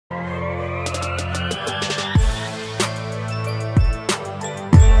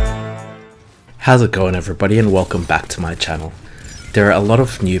How's it going, everybody, and welcome back to my channel. There are a lot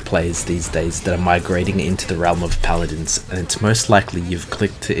of new players these days that are migrating into the realm of Paladins, and it's most likely you've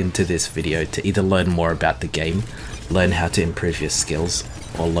clicked into this video to either learn more about the game, learn how to improve your skills,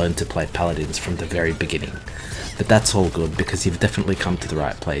 or learn to play Paladins from the very beginning. But that's all good because you've definitely come to the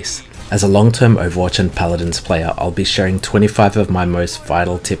right place. As a long-term Overwatch and Paladins player, I'll be sharing 25 of my most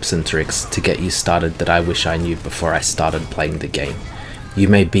vital tips and tricks to get you started that I wish I knew before I started playing the game. You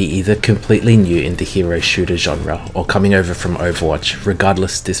may be either completely new in the hero shooter genre or coming over from Overwatch.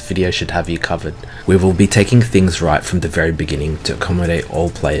 Regardless, this video should have you covered. We will be taking things right from the very beginning to accommodate all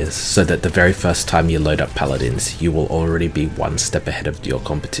players so that the very first time you load up Paladins, you will already be one step ahead of your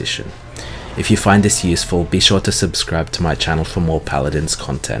competition. If you find this useful, be sure to subscribe to my channel for more Paladins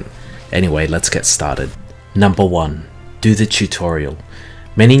content. Anyway, let's get started. Number 1. Do the tutorial.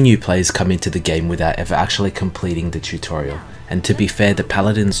 Many new players come into the game without ever actually completing the tutorial. And to be fair, the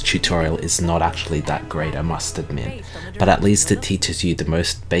Paladins tutorial is not actually that great, I must admit, but at least it teaches you the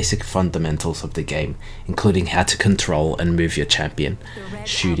most basic fundamentals of the game, including how to control and move your champion,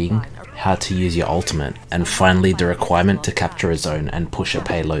 shooting, how to use your ultimate, and finally the requirement to capture a zone and push a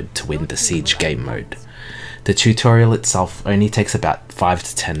payload to win the Siege game mode. The tutorial itself only takes about 5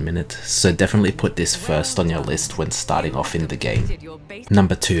 to 10 minutes, so definitely put this first on your list when starting off in the game.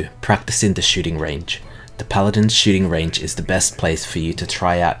 Number 2. Practice in the shooting range. The Paladin's shooting range is the best place for you to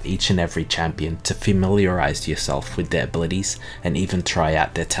try out each and every champion, to familiarize yourself with their abilities and even try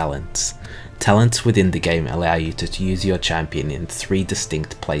out their talents. Talents within the game allow you to use your champion in 3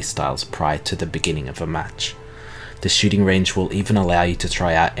 distinct playstyles prior to the beginning of a match. The shooting range will even allow you to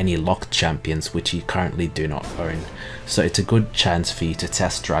try out any locked champions which you currently do not own, so it's a good chance for you to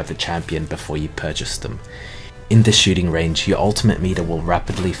test drive a champion before you purchase them. In the shooting range, your ultimate meter will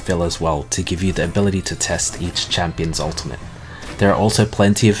rapidly fill as well to give you the ability to test each champion's ultimate. There are also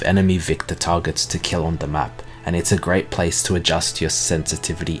plenty of enemy Victor targets to kill on the map, and it's a great place to adjust your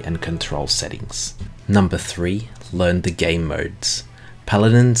sensitivity and control settings. Number 3. Learn the game modes.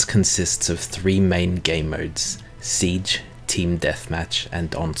 Paladins consists of 3 main game modes: Siege, Team Deathmatch,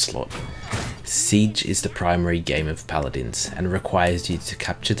 and Onslaught. Siege is the primary game of Paladins and requires you to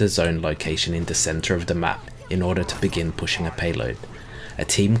capture the zone location in the center of the map in order to begin pushing a payload. A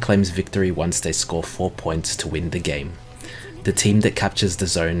team claims victory once they score 4 points to win the game. The team that captures the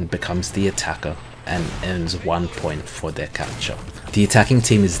zone becomes the attacker and earns 1 point for their capture. The attacking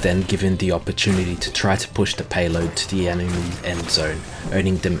team is then given the opportunity to try to push the payload to the enemy's end zone,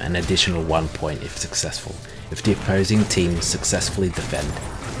 earning them an additional 1 point if successful. If the opposing team successfully defend,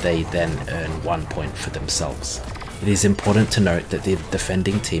 they then earn 1 point for themselves. It is important to note that the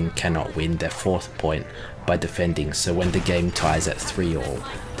defending team cannot win their 4th point by defending, so when the game ties at 3-all,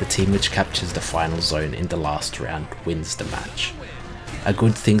 the team which captures the final zone in the last round wins the match. A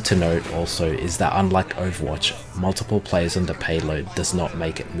good thing to note also is that unlike Overwatch, multiple players on the payload does not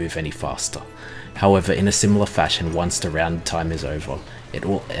make it move any faster. However, in a similar fashion, once the round time is over, it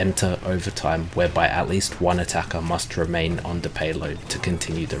will enter overtime, whereby at least one attacker must remain on the payload to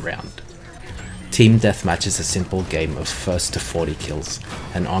continue the round. Team Deathmatch is a simple game of first to 40 kills,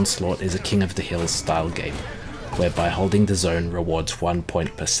 and Onslaught is a King of the Hills style game, whereby holding the zone rewards 1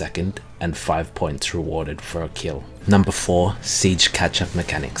 point per second and 5 points rewarded for a kill. Number 4. Siege catch-up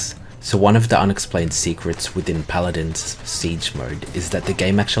mechanics. So one of the unexplained secrets within Paladin's Siege mode is that the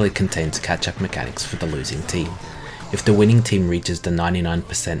game actually contains catch-up mechanics for the losing team. If the winning team reaches the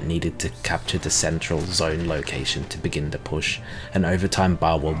 99% needed to capture the central zone location to begin the push, an overtime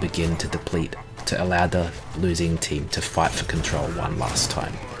bar will begin to deplete to allow the losing team to fight for control one last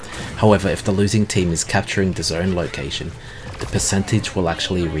time. However, if the losing team is capturing the zone location, the percentage will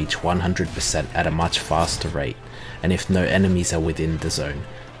actually reach 100% at a much faster rate, and if no enemies are within the zone,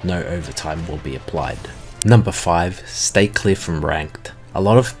 no overtime will be applied. Number 5. Stay clear from ranked. A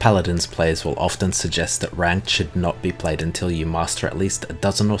lot of Paladins players will often suggest that ranked should not be played until you master at least a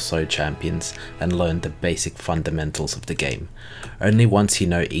dozen or so champions and learn the basic fundamentals of the game. Only once you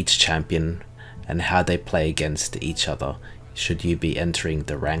know each champion and how they play against each other should you be entering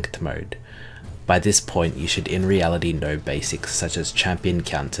the ranked mode. By this point, you should in reality know basics such as champion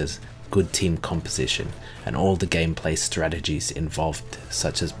counters, good team composition, and all the gameplay strategies involved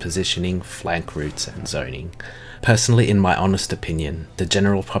such as positioning, flank routes, and zoning. Personally, in my honest opinion, the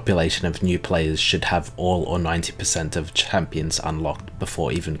general population of new players should have all or 90% of champions unlocked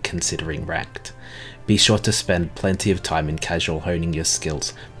before even considering ranked. Be sure to spend plenty of time in casual honing your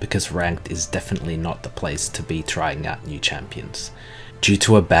skills, because ranked is definitely not the place to be trying out new champions. Due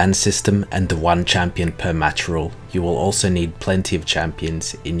to a ban system and the 1 champion per match rule, you will also need plenty of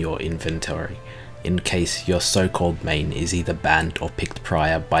champions in your inventory. in case your so-called main is either banned or picked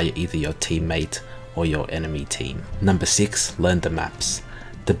prior by either your teammate or your enemy team. Number 6. Learn the maps.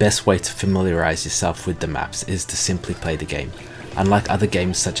 The best way to familiarize yourself with the maps is to simply play the game. Unlike other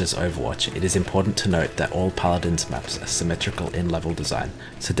games such as Overwatch, it is important to note that all Paladins maps are symmetrical in level design,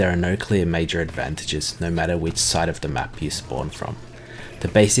 so there are no clear major advantages no matter which side of the map you spawn from. The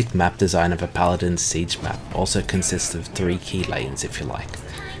basic map design of a Paladin's siege map also consists of 3 key lanes if you like.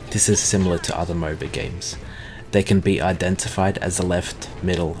 This is similar to other MOBA games. They can be identified as the left,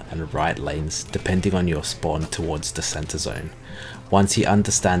 middle and right lanes depending on your spawn towards the center zone. Once you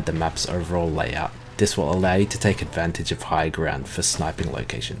understand the map's overall layout, this will allow you to take advantage of high ground for sniping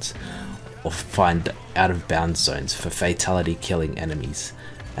locations, or find out of bounds zones for fatality killing enemies,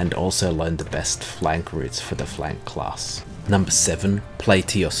 and also learn the best flank routes for the flank class. Number 7. Play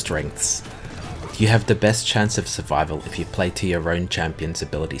to your strengths. You have the best chance of survival if you play to your own champion's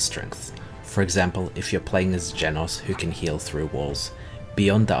ability strengths. For example, if you're playing as Genos who can heal through walls, be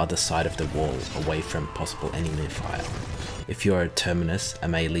on the other side of the wall away from possible enemy fire. If you're a Terminus, a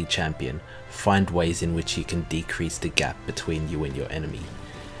melee champion, find ways in which you can decrease the gap between you and your enemy.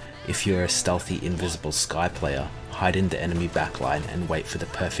 If you're a stealthy invisible Sky player, hide in the enemy backline and wait for the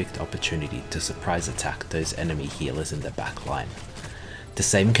perfect opportunity to surprise attack those enemy healers in the backline. The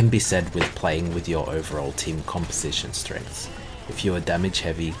same can be said with playing with your overall team composition strengths. If you are damage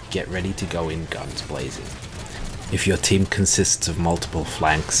heavy, get ready to go in guns blazing. If your team consists of multiple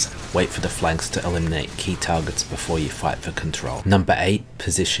flanks, wait for the flanks to eliminate key targets before you fight for control. Number 8.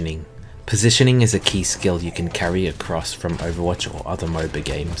 Positioning. Positioning is a key skill you can carry across from Overwatch or other MOBA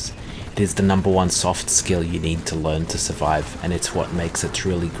games. It is the number 1 soft skill you need to learn to survive, and it's what makes a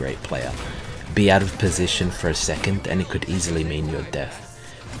truly great player. Be out of position for a second and it could easily mean your death.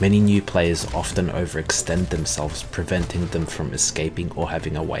 Many new players often overextend themselves, preventing them from escaping or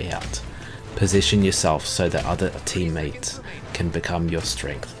having a way out. Position yourself so that other teammates can become your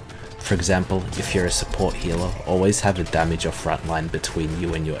strength. For example, if you're a support healer, always have a damage or frontline between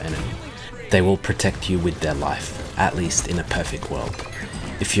you and your enemy. They will protect you with their life, at least in a perfect world.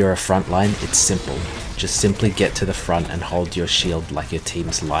 If you're a frontline, it's simple. Just simply get to the front and hold your shield like your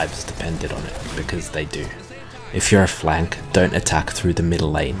team's lives depended on it, because they do. If you're a flank, don't attack through the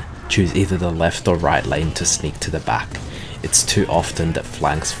middle lane. Choose either the left or right lane to sneak to the back. It's too often that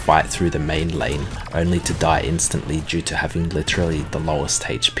flanks fight through the main lane only to die instantly due to having literally the lowest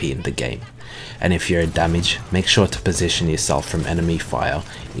HP in the game. And if you're a damage, make sure to position yourself from enemy fire,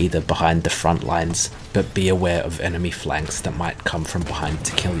 either behind the front lines, but be aware of enemy flanks that might come from behind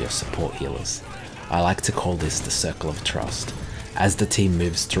to kill your support healers. I like to call this the circle of trust. As the team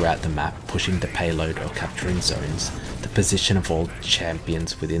moves throughout the map, pushing the payload or capturing zones, the position of all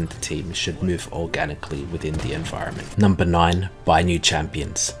champions within the team should move organically within the environment. Number 9. Buy new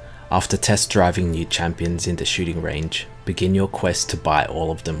champions. After test driving new champions in the shooting range, begin your quest to buy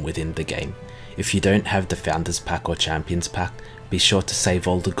all of them within the game. If you don't have the Founders Pack or Champions Pack, be sure to save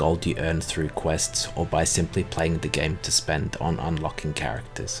all the gold you earn through quests or by simply playing the game to spend on unlocking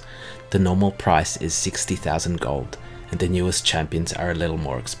characters. The normal price is 60,000 gold, and the newest champions are a little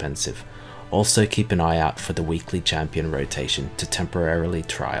more expensive. Also keep an eye out for the weekly champion rotation to temporarily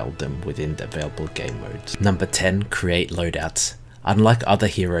trial them within the available game modes. Number 10. Create loadouts. Unlike other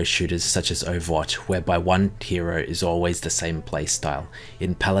hero shooters such as Overwatch, whereby one hero is always the same playstyle,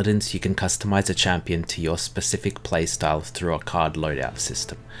 in Paladins you can customize a champion to your specific playstyle through a card loadout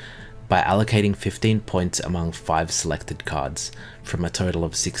system. By allocating 15 points among 5 selected cards, from a total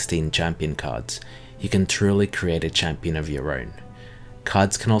of 16 champion cards, you can truly create a champion of your own.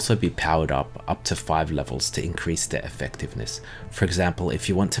 Cards can also be powered up to 5 levels to increase their effectiveness. For example, if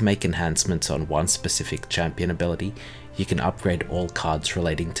you want to make enhancements on one specific champion ability, you can upgrade all cards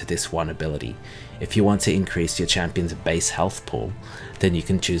relating to this one ability. If you want to increase your champion's base health pool, then you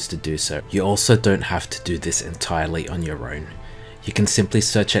can choose to do so. You also don't have to do this entirely on your own. You can simply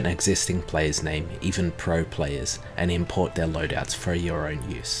search an existing player's name, even pro players, and import their loadouts for your own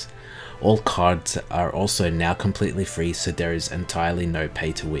use. All cards are also now completely free, so there is entirely no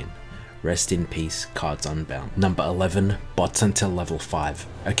pay to win. Rest in peace, Cards Unbound. Number 11. Bots until level 5.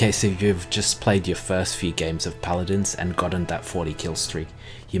 Okay, so you've just played your first few games of Paladins and gotten that 40 kill streak.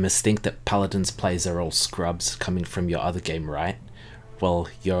 You must think that Paladins players are all scrubs coming from your other game, right? Well,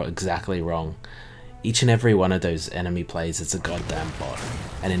 you're exactly wrong. Each and every one of those enemy players is a goddamn bot,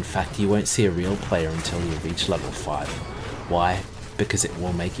 and in fact you won't see a real player until you reach level 5. Why? Because it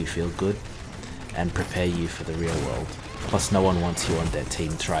will make you feel good and prepare you for the real world. Plus no one wants you on their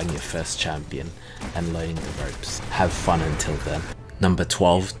team trying your first champion and learning the ropes. Have fun until then. Number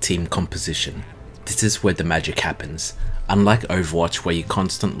 12. Team composition. This is where the magic happens. Unlike Overwatch, where you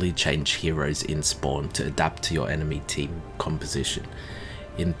constantly change heroes in spawn to adapt to your enemy team composition,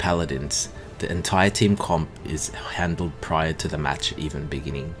 in Paladins, the entire team comp is handled prior to the match even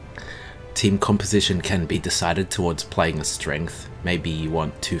beginning. Team composition can be decided towards playing a strength. Maybe you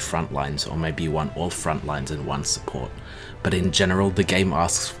want 2 front lines, or maybe you want all front lines and 1 support. But in general, the game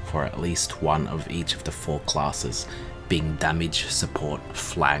asks for at least one of each of the 4 classes, being damage, support,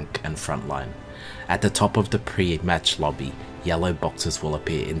 flank, and frontline. At the top of the pre-match lobby, yellow boxes will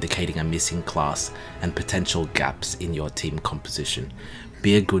appear indicating a missing class and potential gaps in your team composition.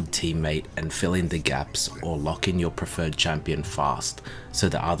 Be a good teammate and fill in the gaps, or lock in your preferred champion fast so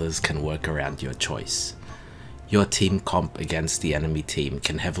that others can work around your choice. Your team comp against the enemy team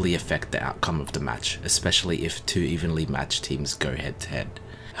can heavily affect the outcome of the match, especially if 2 evenly matched teams go head to head.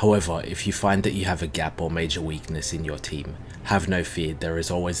 However, if you find that you have a gap or major weakness in your team, have no fear, there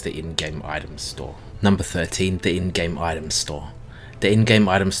is always the in-game items store. Number 13, the in-game items store. The in-game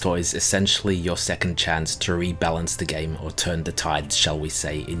item store is essentially your second chance to rebalance the game, or turn the tides, shall we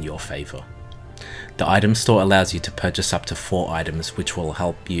say, in your favour. The item store allows you to purchase up to 4 items which will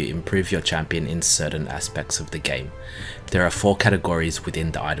help you improve your champion in certain aspects of the game. There are 4 categories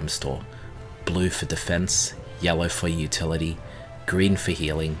within the item store: blue for defense, yellow for utility, green for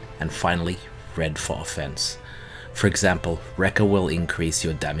healing, and finally red for offense. For example, Wrecker will increase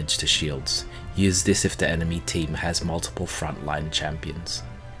your damage to shields. Use this if the enemy team has multiple frontline champions.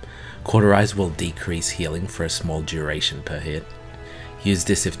 Cauterize will decrease healing for a small duration per hit. Use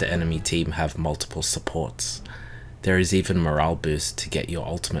this if the enemy team have multiple supports. There is even morale boost to get your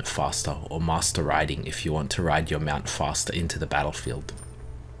ultimate faster, or master riding if you want to ride your mount faster into the battlefield.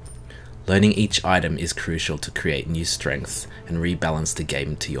 Learning each item is crucial to create new strengths and rebalance the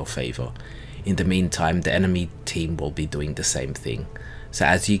game to your favour. In the meantime, the enemy team will be doing the same thing. So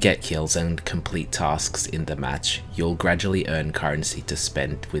as you get kills and complete tasks in the match, you'll gradually earn currency to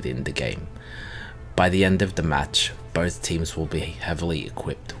spend within the game. By the end of the match, both teams will be heavily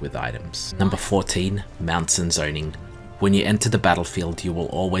equipped with items. Number 14, mounts and zoning. When you enter the battlefield, you will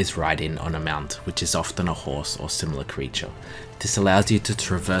always ride in on a mount, which is often a horse or similar creature. This allows you to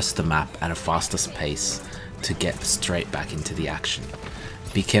traverse the map at a faster pace to get straight back into the action.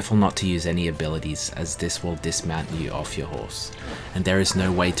 Be careful not to use any abilities, as this will dismount you off your horse, and there is no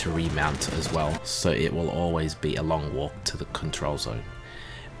way to remount as well, so it will always be a long walk to the control zone.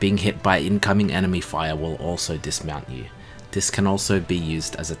 Being hit by incoming enemy fire will also dismount you. This can also be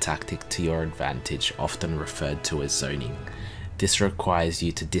used as a tactic to your advantage, often referred to as zoning. This requires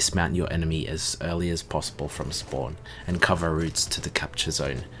you to dismount your enemy as early as possible from spawn, and cover routes to the capture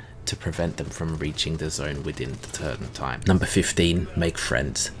zone, to prevent them from reaching the zone within the certain time. Number 15, make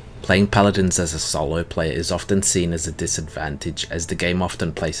friends. Playing Paladins as a solo player is often seen as a disadvantage, as the game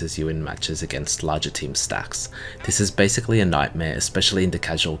often places you in matches against larger team stacks. This is basically a nightmare, especially in the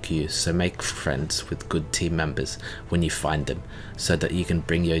casual queue, so make friends with good team members when you find them, so that you can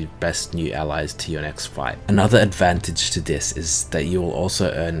bring your best new allies to your next fight. Another advantage to this is that you will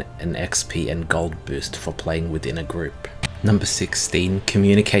also earn an XP and gold boost for playing within a group. Number 16,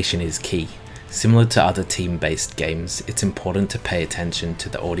 communication is key. Similar to other team-based games, it's important to pay attention to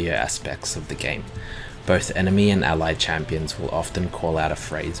the audio aspects of the game. Both enemy and ally champions will often call out a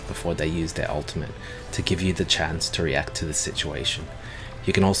phrase before they use their ultimate to give you the chance to react to the situation.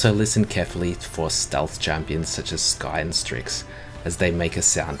 You can also listen carefully for stealth champions such as Skye and Strix, as they make a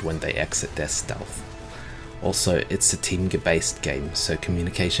sound when they exit their stealth. Also, it's a team-based game, so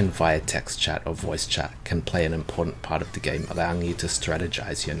communication via text chat or voice chat can play an important part of the game, allowing you to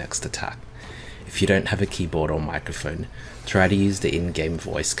strategize your next attack. If you don't have a keyboard or microphone, try to use the in-game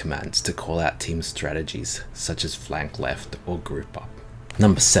voice commands to call out team strategies, such as flank left or group up.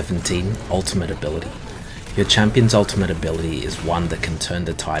 Number 17, ultimate ability. Your champion's ultimate ability is one that can turn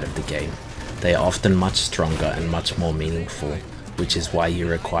the tide of the game. They are often much stronger and much more meaningful, which is why you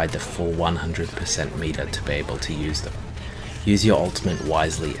require the full 100% meter to be able to use them. Use your ultimate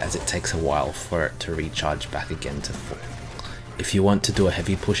wisely, as it takes a while for it to recharge back again to full. If you want to do a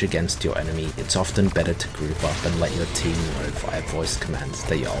heavy push against your enemy, it's often better to group up and let your team know via voice commands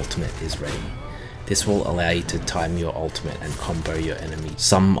that your ultimate is ready. This will allow you to time your ultimate and combo your enemy.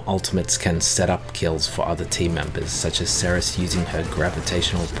 Some ultimates can set up kills for other team members, such as Ceres using her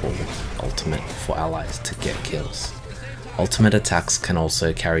gravitational pull ultimate for allies to get kills. Ultimate attacks can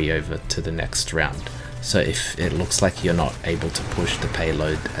also carry over to the next round, so if it looks like you're not able to push the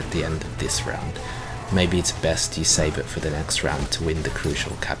payload at the end of this round, maybe it's best you save it for the next round to win the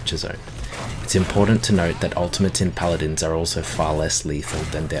crucial capture zone. It's important to note that ultimates in Paladins are also far less lethal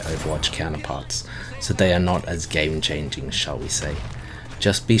than their Overwatch counterparts, so they are not as game changing, shall we say.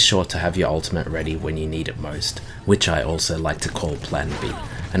 Just be sure to have your ultimate ready when you need it most, which I also like to call Plan B.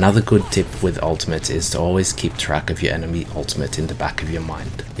 Another good tip with ultimates is to always keep track of your enemy ultimate in the back of your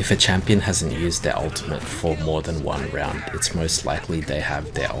mind. If a champion hasn't used their ultimate for more than one round, it's most likely they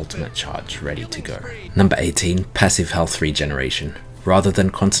have their ultimate charge ready to go. Number 18, passive health regeneration. Rather than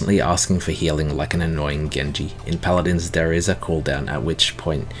constantly asking for healing like an annoying Genji, in Paladins there is a cooldown at which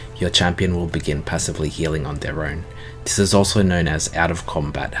point your champion will begin passively healing on their own. This is also known as out of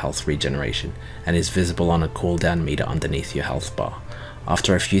combat health regeneration and is visible on a cooldown meter underneath your health bar.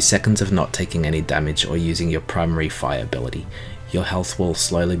 After a few seconds of not taking any damage or using your primary fire ability, your health will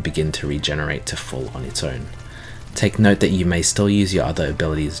slowly begin to regenerate to full on its own. Take note that you may still use your other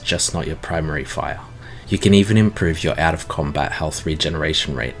abilities, just not your primary fire. You can even improve your out of combat health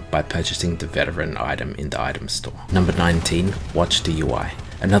regeneration rate by purchasing the veteran item in the item store. Number 19, watch the UI.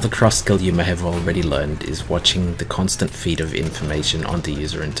 Another cross skill you may have already learned is watching the constant feed of information on the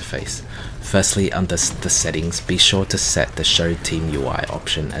user interface. Firstly, under the settings, be sure to set the show team UI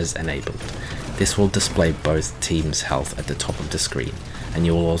option as enabled. This will display both teams' health at the top of the screen, and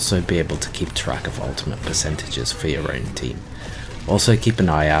you will also be able to keep track of ultimate percentages for your own team. Also keep an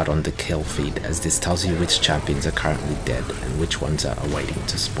eye out on the kill feed, as this tells you which champions are currently dead and which ones are awaiting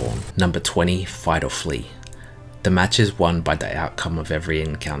to spawn. Number 20, fight or flee. The match is won by the outcome of every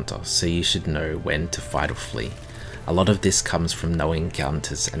encounter, so you should know when to fight or flee. A lot of this comes from knowing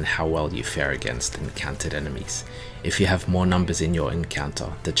encounters and how well you fare against encountered enemies. If you have more numbers in your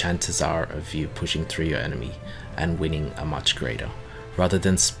encounter, the chances are of you pushing through your enemy and winning are much greater. Rather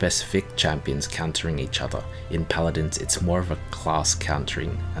than specific champions countering each other, in Paladins it's more of a class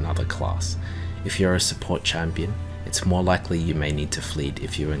countering another class. If you're a support champion, it's more likely you may need to flee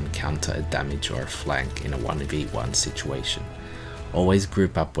if you encounter a damage or a flank in a 1v1 situation. Always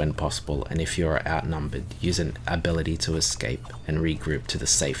group up when possible, and if you are outnumbered, use an ability to escape and regroup to the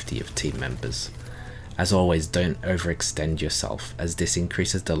safety of team members. As always, don't overextend yourself, as this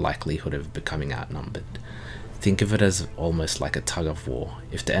increases the likelihood of becoming outnumbered. Think of it as almost like a tug of war.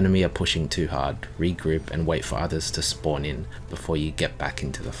 If the enemy are pushing too hard, regroup and wait for others to spawn in before you get back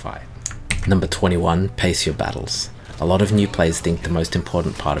into the fight. Number 21, pace your battles. A lot of new players think the most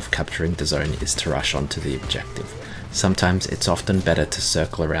important part of capturing the zone is to rush onto the objective. Sometimes it's often better to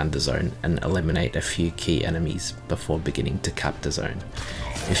circle around the zone and eliminate a few key enemies before beginning to cap the zone.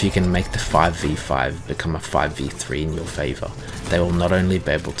 If you can make the 5v5 become a 5v3 in your favour, they will not only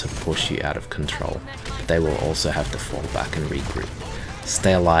be able to push you out of control, but they will also have to fall back and regroup.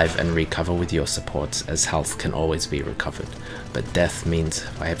 Stay alive and recover with your supports, as health can always be recovered, but death means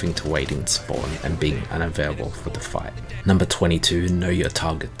having to wait in spawn and being unavailable for the fight. Number 22, know your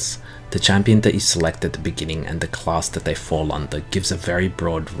targets. The champion that you select at the beginning and the class that they fall under gives a very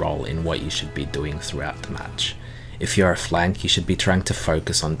broad role in what you should be doing throughout the match. If you're a flank, you should be trying to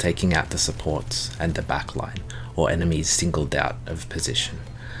focus on taking out the supports and the backline, or enemies singled out of position.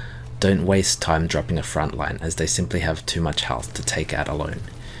 Don't waste time dropping a front line, as they simply have too much health to take out alone.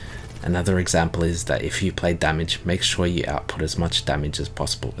 Another example is that if you play damage, make sure you output as much damage as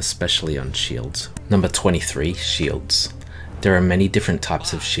possible, especially on shields. Number 23, shields. There are many different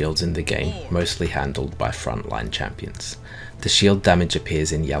types of shields in the game, mostly handled by frontline champions. The shield damage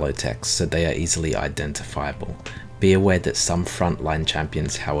appears in yellow text, so they are easily identifiable. Be aware that some frontline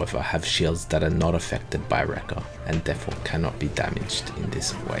champions, however, have shields that are not affected by Wrecker, and therefore cannot be damaged in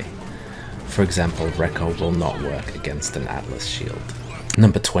this way. For example, Wrecker will not work against an Atlas shield.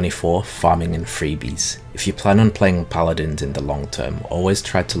 Number 24, farming and freebies. If you plan on playing Paladins in the long term, always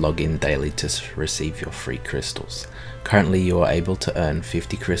try to log in daily to receive your free crystals. Currently you are able to earn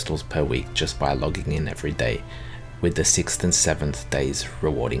 50 crystals per week just by logging in every day, with the 6th and 7th days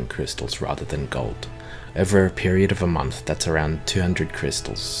rewarding crystals rather than gold. Over a period of a month, that's around 200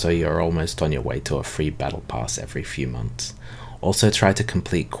 crystals, so you're almost on your way to a free battle pass every few months. Also try to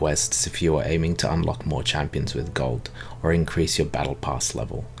complete quests if you are aiming to unlock more champions with gold, or increase your battle pass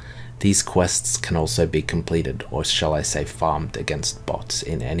level. These quests can also be completed, or shall I say farmed, against bots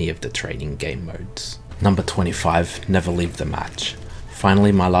in any of the training game modes. Number 25, never leave the match.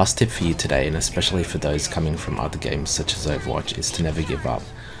 Finally, my last tip for you today, and especially for those coming from other games such as Overwatch, is to never give up.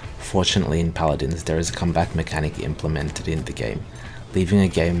 Fortunately in Paladins, there is a comeback mechanic implemented in the game. Leaving a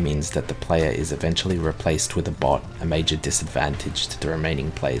game means that the player is eventually replaced with a bot, a major disadvantage to the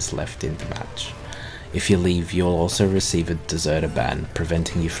remaining players left in the match. If you leave, you'll also receive a deserter ban,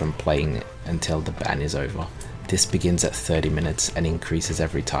 preventing you from playing until the ban is over. This begins at 30 minutes and increases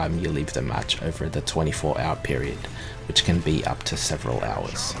every time you leave the match over the 24-hour period, which can be up to several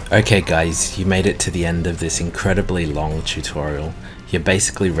hours. Okay guys, you made it to the end of this incredibly long tutorial. You're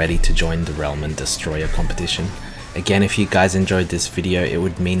basically ready to join the Realm and Destroyer competition. Again, if you guys enjoyed this video, it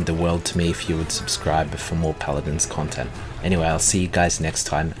would mean the world to me if you would subscribe for more Paladins content. Anyway, I'll see you guys next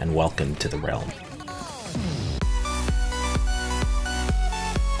time, and welcome to the realm.